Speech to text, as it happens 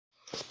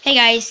Hey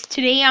guys,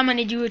 today I'm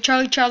gonna do a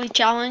Charlie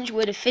challenge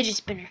with a fidget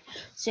spinner.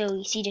 So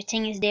you see the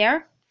thing is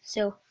there.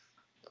 So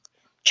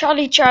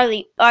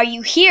Charlie, are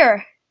you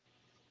here?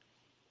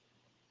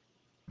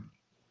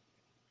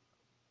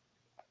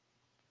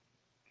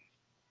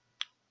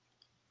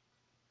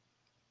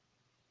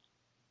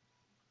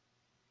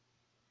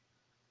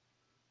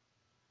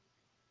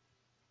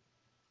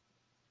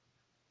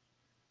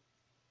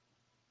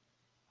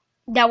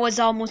 That was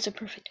almost a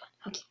perfect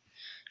one. Okay.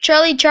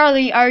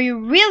 Charlie, are you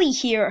really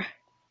here?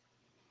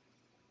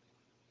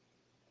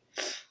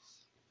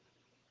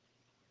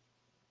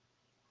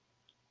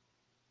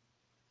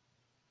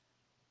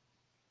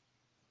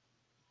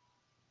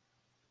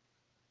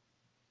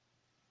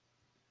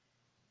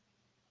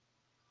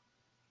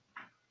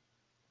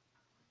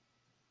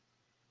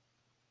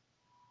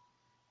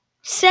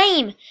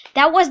 Same.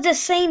 That was the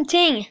same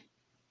thing.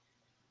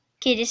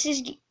 Okay, this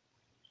is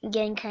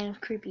getting kind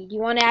of creepy. Do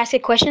you want to ask a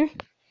question?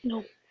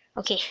 No.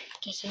 Okay,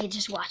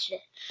 just watch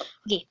it.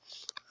 Okay.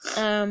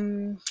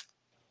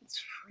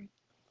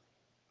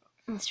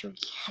 Let's see.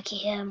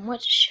 Okay,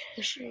 what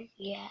should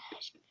we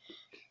ask?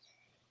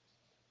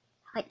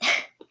 Like,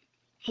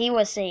 he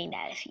was saying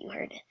that if you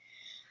heard it.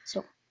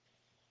 So,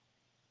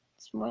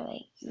 it's more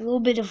like a little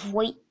bit of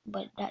weight,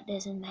 but that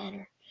doesn't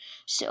matter.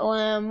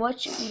 So,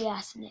 what should we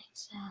ask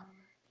next?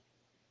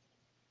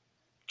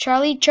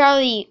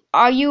 Charlie,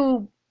 are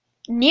you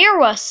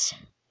near us?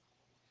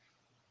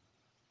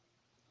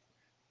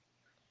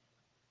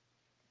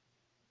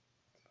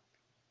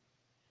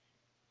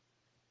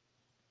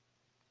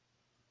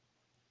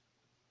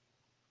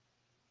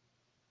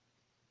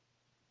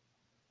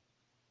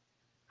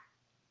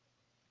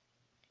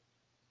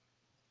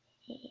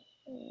 Okay.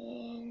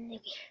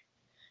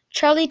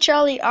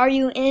 Charlie, are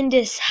you in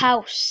this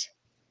house?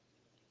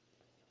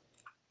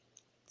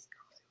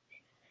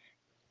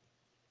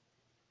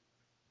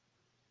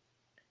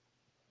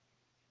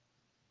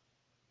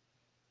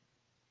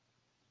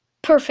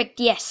 Perfect,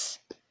 yes.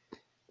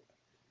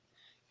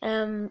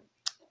 Um,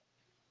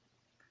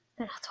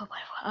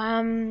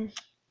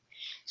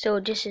 so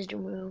this is the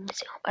room.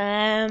 So,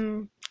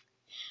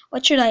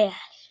 what should I ask?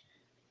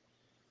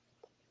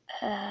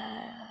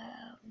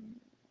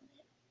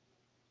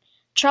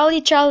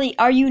 Charlie,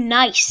 are you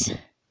nice?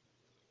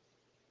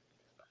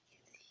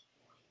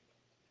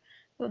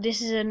 Well,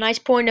 this is a nice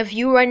point of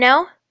view right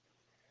now.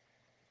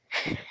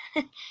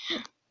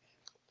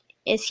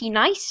 Is he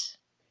nice?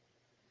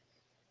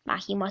 Nah,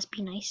 he must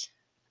be nice.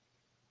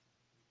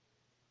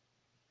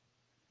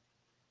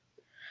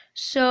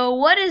 So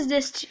what is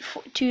this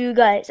to you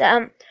guys?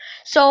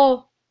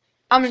 So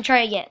I'm gonna try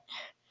again.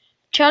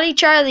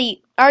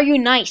 Charlie, are you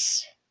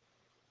nice?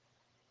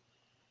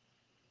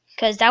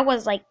 Cause that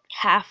was like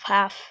half.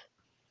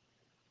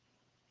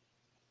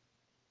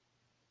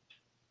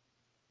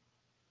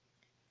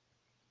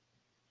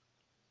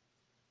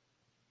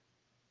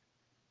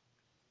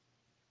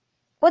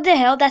 What the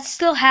hell? That's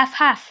still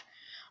half.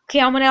 Okay,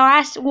 I'm gonna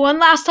ask one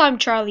last time,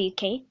 Charlie.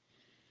 Okay,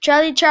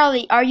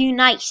 Charlie, are you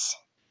nice?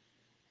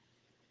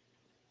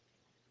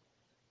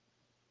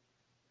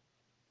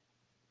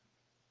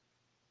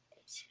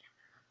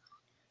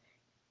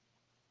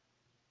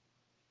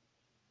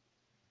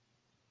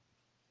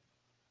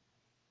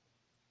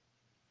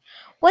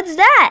 What's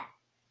that?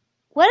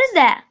 What is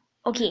that?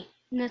 Okay.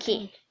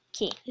 Nothing.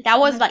 Okay. It's That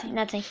was nothing. like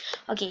nothing.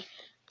 Okay.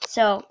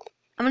 So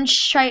I'm gonna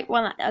try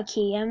one.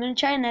 Okay, I'm gonna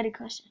try another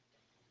question.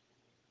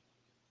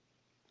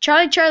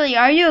 Charlie,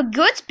 are you a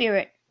good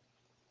spirit?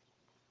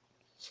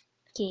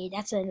 Okay,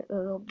 that's a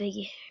little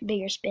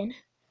bigger spin.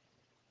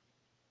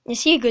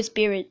 Is he a good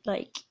spirit?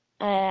 Like,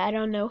 I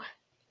don't know.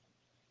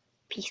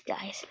 Peace,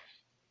 guys.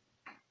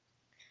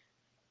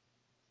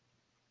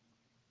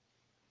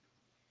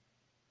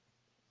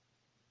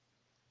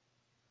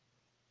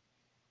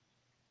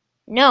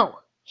 No,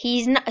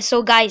 he's not.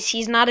 So, guys,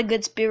 he's not a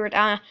good spirit.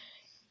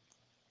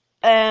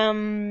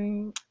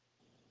 Um.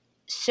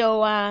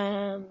 So,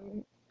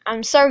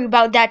 I'm sorry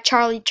about that,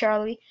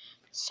 Charlie.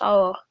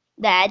 So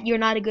that you're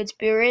not a good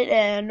spirit.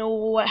 I know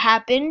what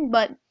happened,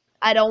 but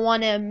I don't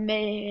want to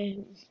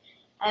make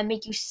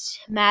you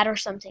mad or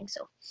something.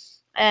 So,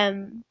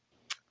 um,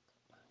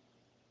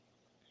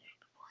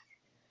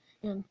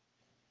 um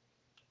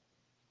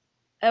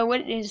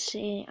what is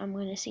I'm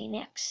gonna say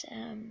next?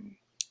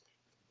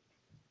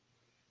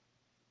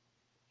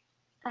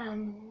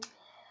 Um,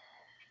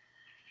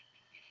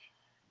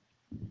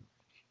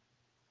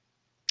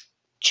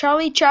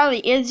 Charlie,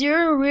 is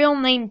your real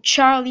name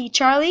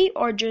Charlie,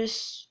 or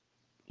just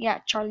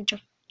Charlie?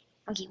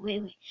 Okay,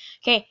 wait.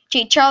 Okay,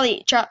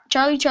 Charlie.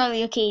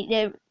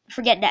 Okay,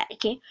 forget that.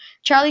 Okay,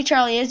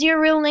 Charlie, is your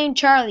real name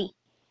Charlie?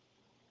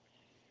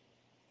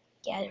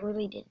 Yeah, I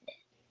really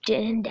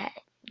didn't that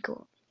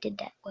go did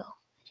that well.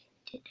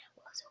 Did that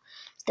well. So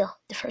still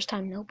the first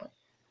time no, but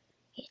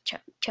yeah,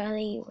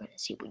 Charlie, we're gonna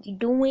see what you're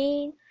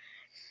doing.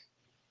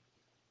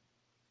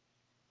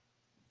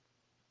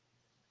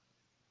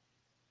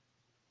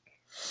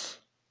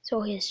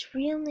 So his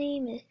real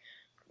name is.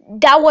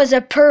 That was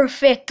a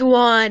perfect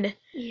one.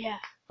 Yeah.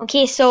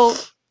 Okay, so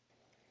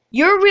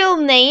Your real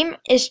name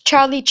is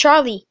Charlie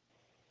Charlie,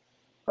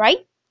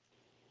 right?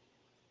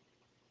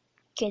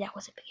 Okay, that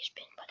was a big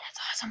spin, but that's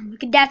awesome.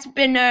 Look at that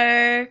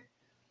spinner.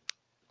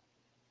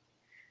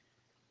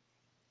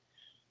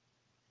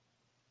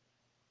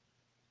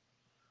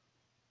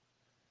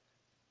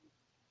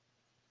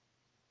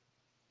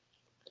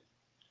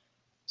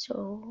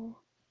 So,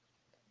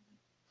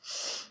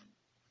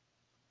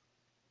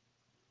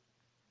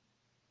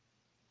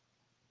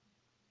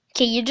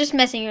 okay, you're just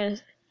messing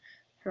with,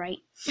 right?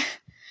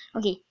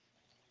 Okay.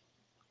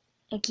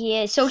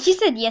 Okay, so he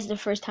said yes the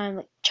first time.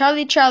 Like,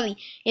 Charlie Charlie,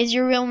 is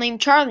your real name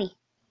Charlie?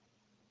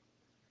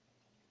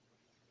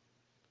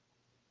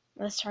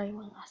 Let's try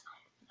one last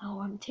time.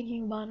 Oh, I'm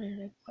thinking about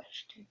another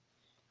question.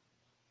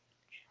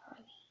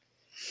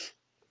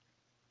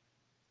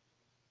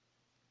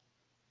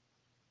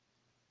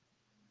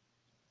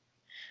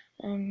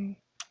 Charlie.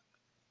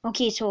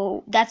 Okay,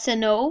 so that's a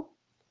no.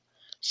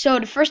 So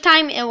the first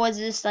time it was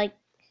just like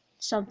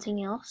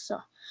something else. So,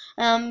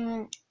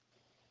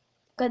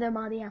 que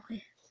demander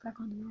après. Quoi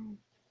qu'on demande.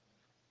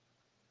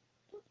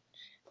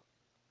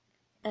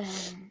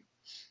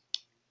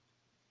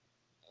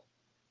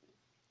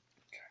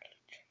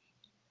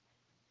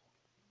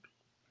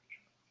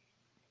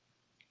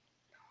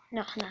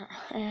 No,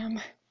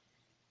 no.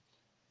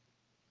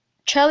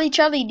 Charlie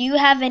Charlie, do you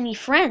have any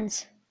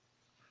friends?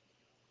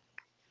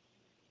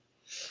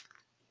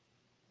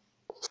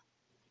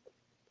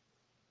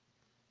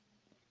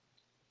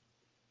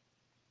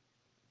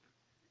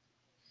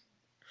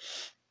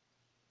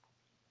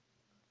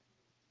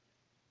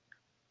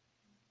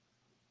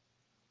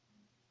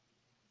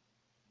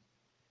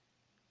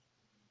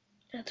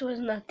 That was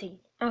nothing.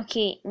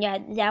 Okay, yeah,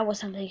 that was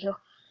something.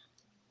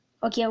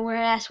 Okay, we're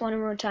gonna ask one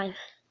more time.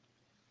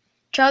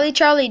 Charlie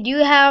Charlie, do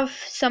you have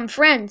some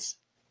friends?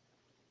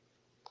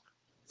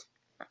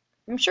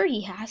 I'm sure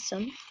he has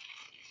some.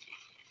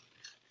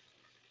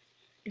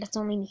 That's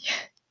only me.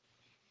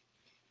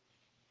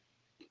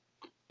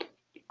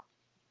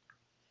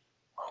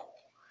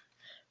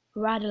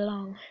 Right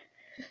along.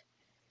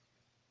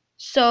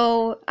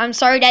 So, I'm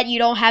sorry that you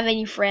don't have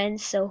any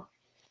friends, so.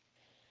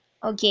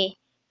 Okay.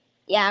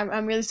 Yeah,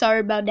 I'm really sorry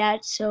about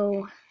that,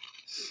 so.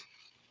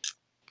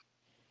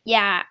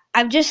 Yeah,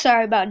 I'm just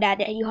sorry about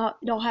that you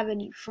don't have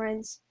any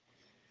friends.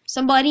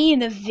 Somebody in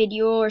the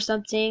video or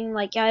something,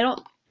 like, I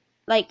don't.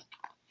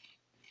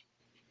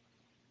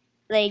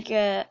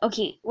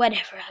 Okay,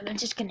 whatever. I'm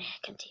just gonna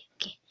continue.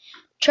 Okay.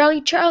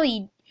 Charlie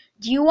Charlie,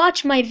 do you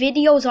watch my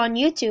videos on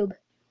YouTube?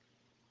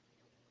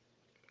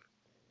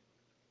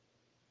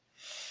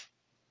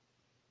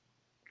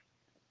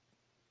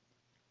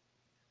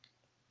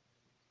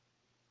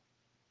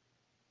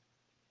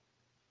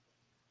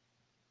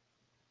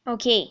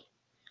 Okay.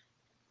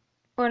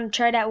 We're gonna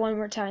try that one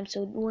more time,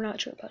 so we're not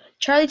sure about it.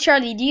 Charlie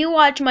Charlie, do you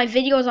watch my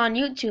videos on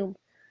YouTube?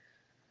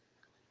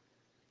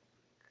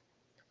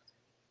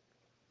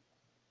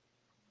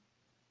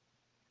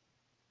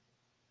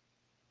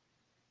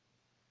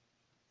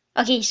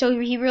 Okay, so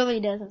he really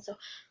doesn't. So,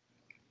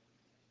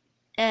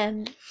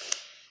 um,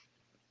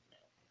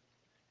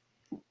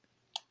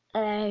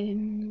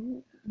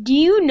 do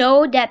you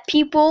know that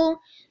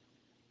people?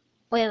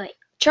 Wait.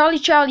 Charlie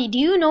Charlie, do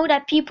you know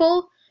that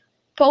people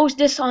post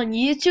this on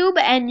YouTube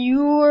and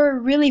you're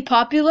really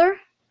popular?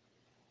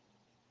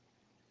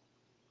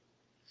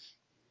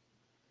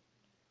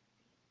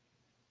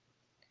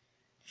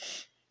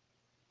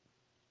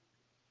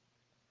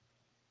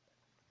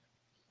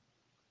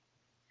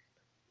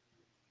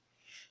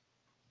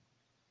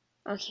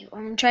 Okay,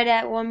 I'm gonna try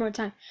that one more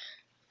time.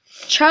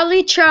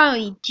 Charlie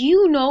Charlie, do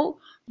you know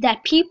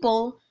that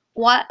people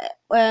what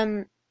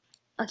okay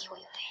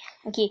wait.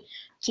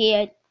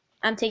 Okay,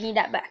 I'm taking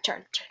that back.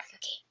 Charlie Charlie.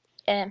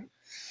 Okay.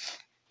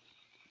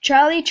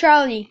 Charlie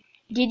Charlie,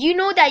 did you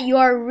know that you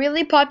are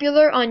really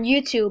popular on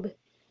YouTube?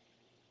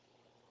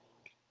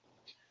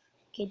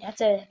 Okay,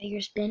 that's a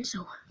bigger spin,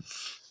 so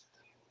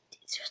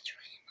it's just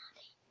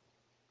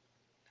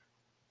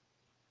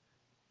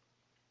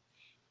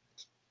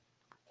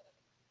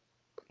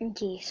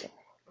okay, so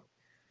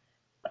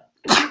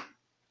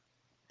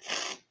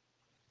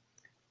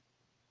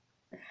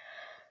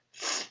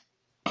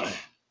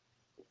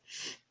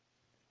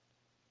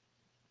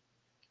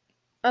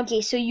okay,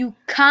 so you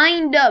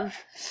kind of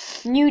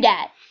knew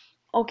that.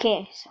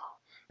 Okay, so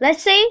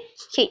let's say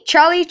okay,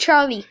 Charlie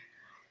Charlie.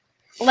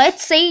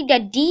 Let's say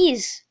that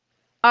these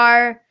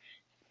are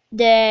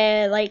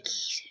the like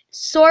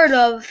sort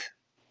of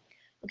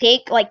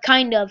okay, like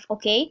kind of,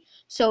 okay?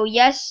 So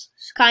yes,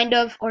 kind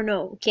of or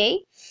no,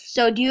 okay?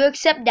 So do you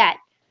accept that?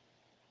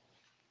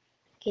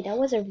 Okay, that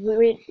was a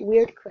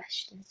weird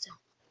question, so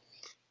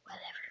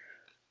whatever.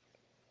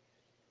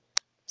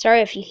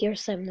 Sorry if you hear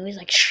some noise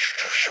like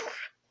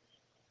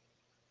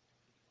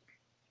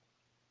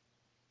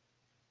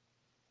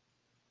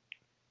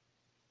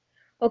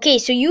okay,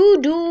 so you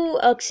do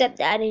accept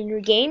that in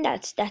your game.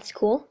 That's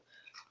cool.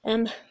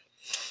 Um,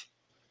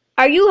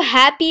 are you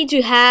happy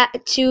to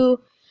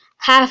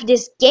have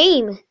this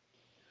game?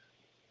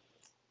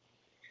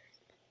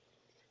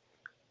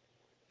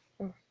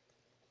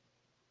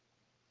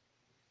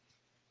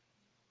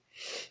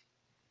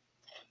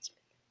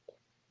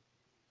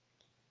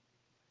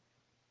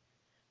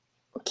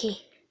 Okay.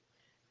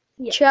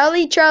 Yes.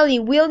 Charlie,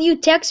 will you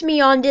text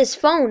me on this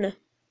phone?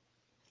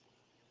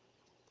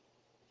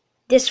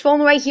 This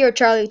phone right here,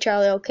 Charlie,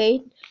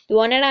 okay? The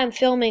one that I'm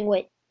filming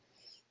with.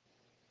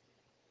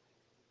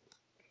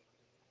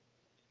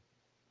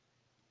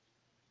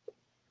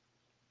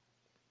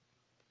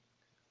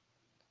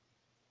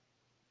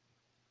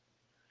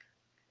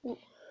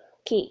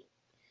 Okay.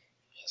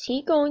 Is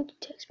he going to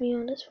text me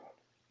on this phone?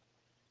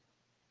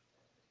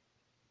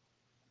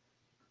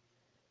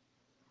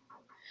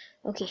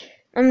 Okay.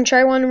 I'm gonna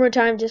try one more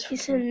time just for He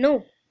said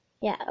no.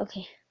 Yeah,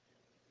 okay.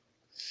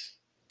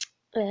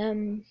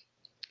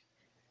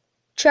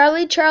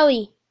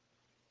 Charlie,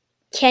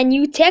 can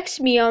you text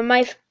me on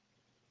my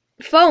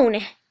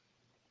phone?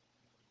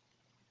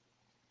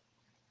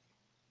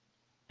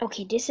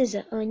 Okay, this is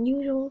an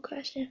unusual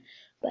question,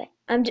 but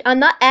I'm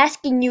not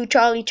asking you,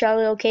 Charlie,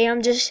 okay?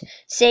 I'm just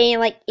saying,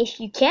 like, if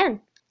you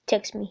can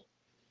text me,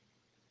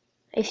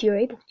 if you're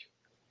able to.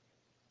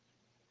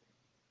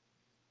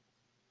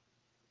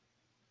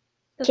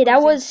 Okay,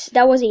 that was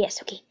a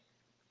yes. Okay.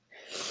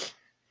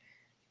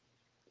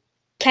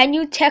 Can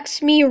you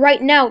text me right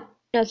now?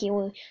 Okay,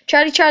 well,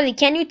 Charlie,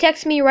 can you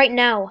text me right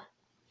now?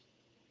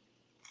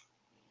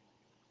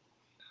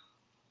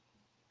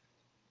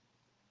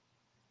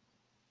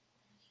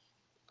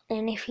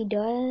 And if he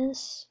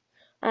does,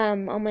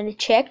 I'm gonna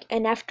check,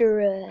 and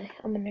after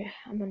I'm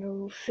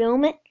gonna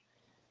film it.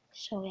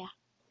 So yeah,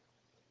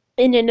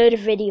 in another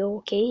video,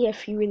 okay?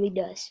 If he really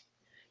does,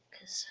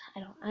 because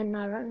I'm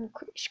not on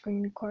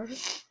screen recorder.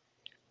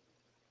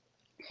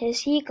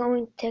 Is he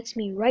going to text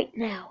me right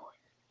now?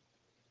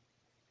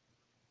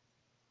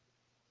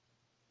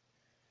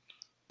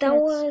 That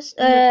was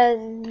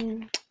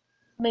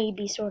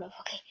maybe sort of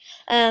okay.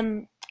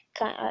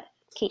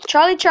 Okay,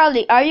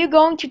 Charlie, are you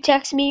going to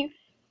text me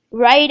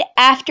right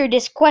after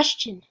this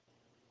question?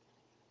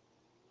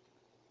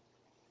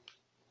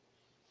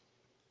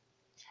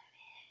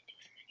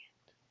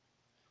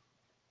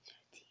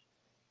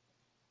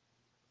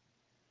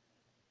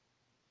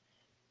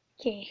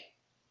 Okay.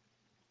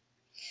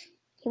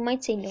 He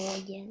might say no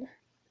again.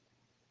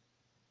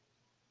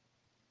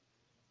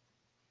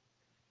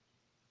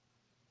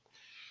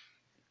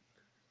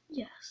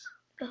 Yes.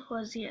 That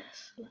was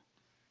yes.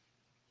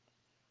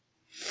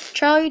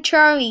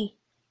 Charlie,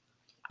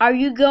 are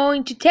you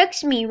going to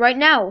text me right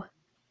now?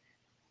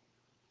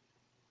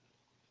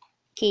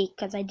 Okay,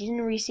 because I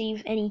didn't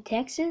receive any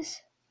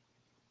texts,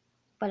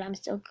 but I'm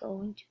still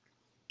going to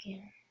get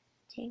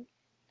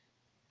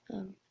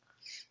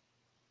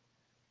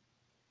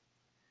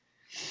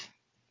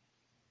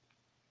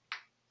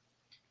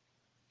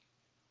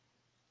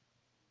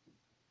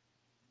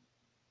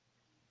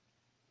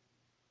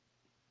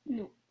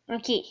No.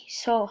 Okay,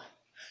 so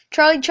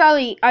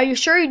Charlie, are you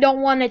sure you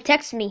don't want to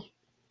text me?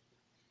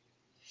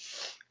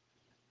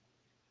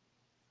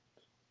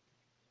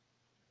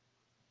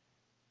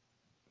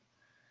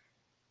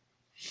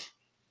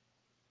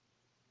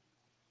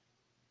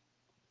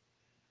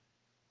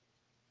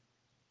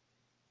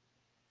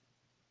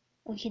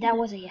 Okay, that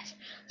was a yes.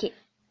 Okay,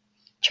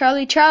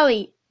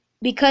 Charlie,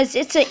 because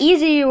it's an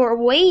easier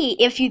way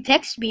if you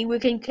text me, we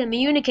can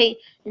communicate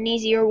an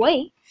easier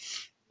way.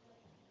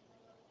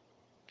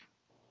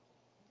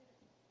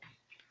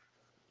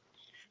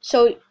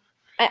 So,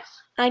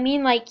 I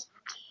mean like,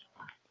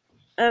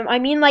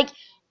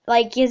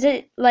 is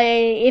it like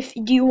if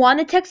do you want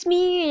to text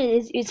me?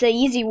 It's an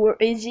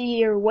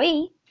easier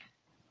way.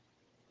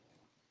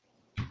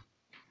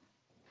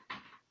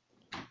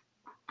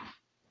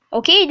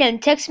 Okay, then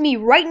text me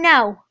right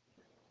now.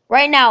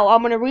 Right now,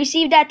 I'm gonna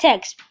receive that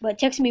text, but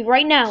text me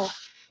right now.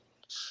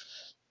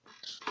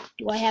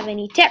 Do I have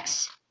any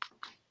texts?